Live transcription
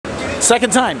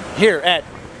Second time here at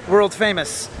world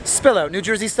famous Spillout, New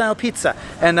Jersey style pizza.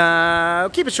 And I'll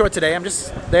keep it short today.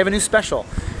 They have a new special.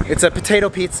 It's a potato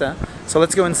pizza. So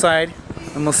let's go inside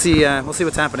and we'll see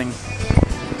what's happening.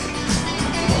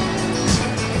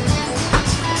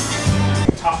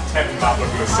 Top 10 not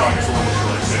looking at selling is a little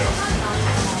short too.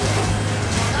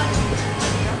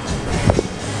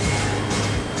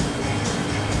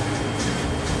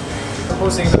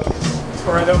 Posting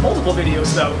or there were multiple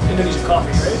videos about Indonesian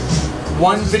coffee, right?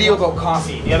 One video about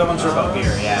coffee, the other ones were about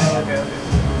beer, yeah. Okay.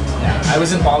 Yeah, I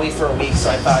was in Bali for a week, so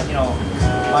I thought, you know,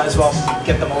 might as well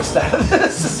get the most out of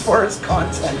this as far as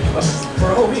content goes. For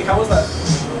a whole week, how was that?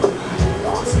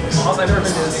 Awesome. I've never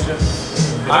been to Indonesia.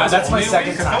 That's my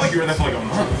second time. I felt like you were there for like a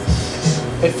month.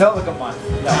 It felt like a month.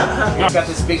 No. He's got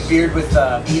this big beard with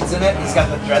beads in it. He's got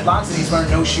the dreadlocks and he's wearing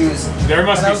no shoes. There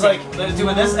must and be I was like,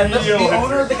 doing this, and the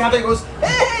owner of the cafe goes,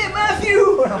 "Hey,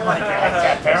 Matthew!" And I'm like,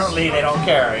 apparently they don't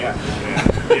care.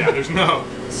 Yeah, there's no.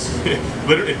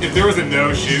 Literally, if there was a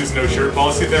no shoes, no shirt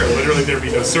policy there, literally there'd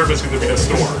be no service because there'd be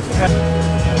no store.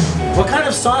 What kind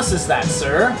of sauce is that,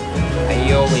 sir?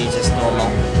 Aioli, just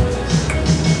normal.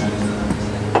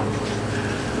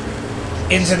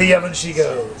 Into the oven she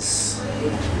goes.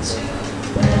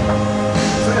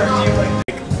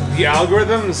 The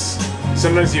algorithms,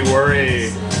 sometimes you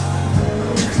worry.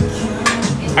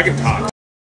 I can talk.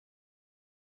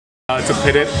 It's a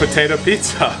potato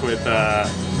pizza with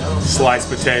sliced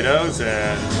potatoes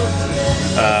and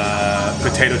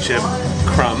potato chip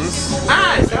crumbs.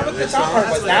 Ah, is that what the top part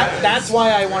was? That's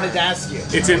why I wanted to ask you.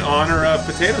 It's in honor of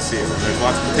potato season. There's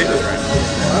lots of potatoes right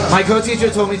now. My co-teacher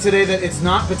told me today that it's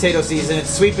not potato season, it's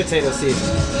sweet potato season.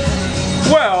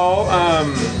 Well,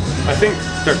 I think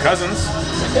they're cousins.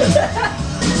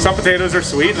 Some potatoes are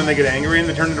sweet and then they get angry and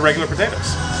they turn into regular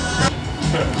potatoes.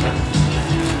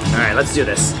 Alright, let's do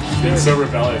this. Being so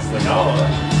rebellious, like,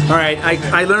 oh. Alright,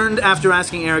 I learned after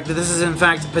asking Eric that this is in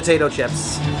fact potato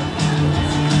chips.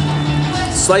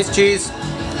 Sliced cheese,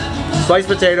 sliced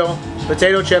potato,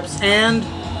 potato chips, and...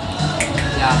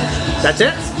 That's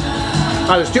it?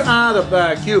 Oh, there's two. Ah,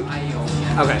 the cube.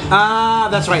 Okay. Ah,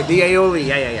 that's right. The aioli.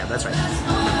 Yeah. That's right.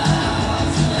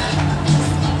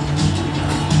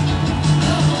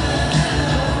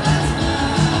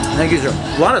 Thank you, sir.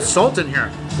 A lot of salt in here,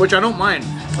 which I don't mind.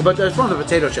 But it's from the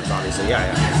potato chips, obviously.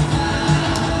 Yeah.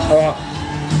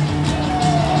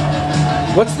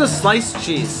 What's the sliced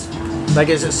cheese? Like,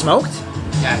 is it smoked?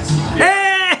 Yes.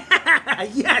 Hey!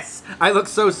 Yes! I look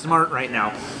so smart right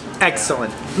now.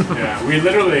 Excellent. Yeah, we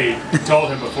literally told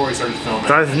him before we started filming.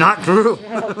 That is not true.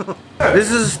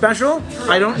 This is a special.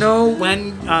 I don't know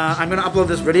when I'm going to upload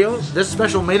this video. This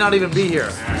special may not even be here.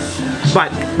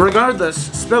 But regardless,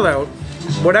 Spillout,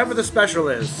 whatever the special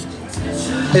is,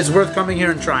 it's worth coming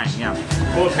here and trying, yeah.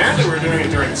 Well, apparently we're doing it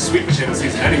during sweet potato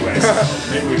season anyway, so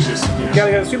maybe we just, you know,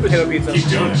 Gotta get a sweet potato pizza. keep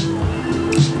doing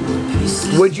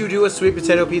it. Would you do a sweet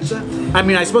potato pizza? I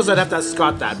mean, I suppose I'd have to ask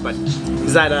Scott that, but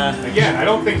is that Again, I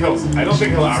don't think he'll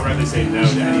outrightly say no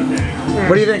to anything.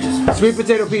 What do you think? Sweet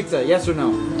potato pizza, yes or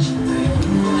no?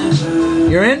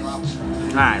 You're in?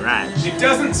 Right. It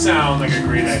doesn't sound like a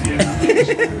great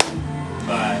idea.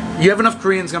 But You have enough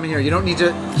Koreans coming here. You don't need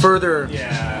to further.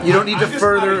 yeah, You don't need to I'm just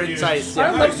further not used- entice.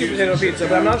 I Yeah. like sweet potato pizza,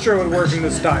 but I'm not sure it would work in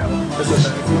this style. That's the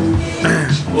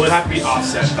thing. Well, it'd have to be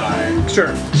offset by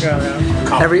Sure.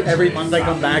 Yeah. Every month I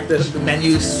come back, the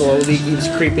menu slowly keeps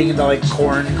creeping into like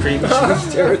corn and cream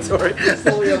cheese territory.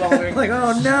 Slowly evolving. Like,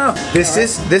 oh no. This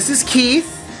is Keith.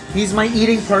 He's my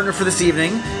eating partner for this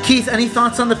evening. Keith, any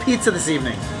thoughts on the pizza this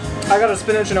evening? I got a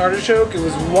spinach and artichoke. It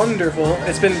was wonderful.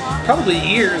 It's been probably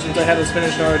years since I had a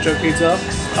spinach and artichoke pizza.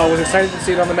 I was excited to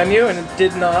see it on the menu, and it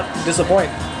did not disappoint.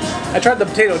 I tried the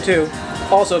potato too.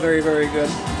 Also very, very good.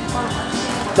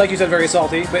 Like you said, very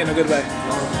salty, but in a good way.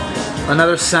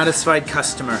 Another satisfied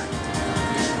customer.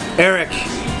 Eric,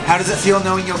 how does it feel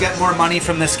knowing you'll get more money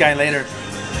from this guy later?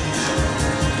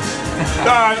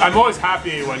 I'm always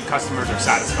happy when customers are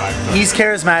satisfied. He's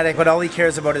charismatic, but all he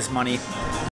cares about is money.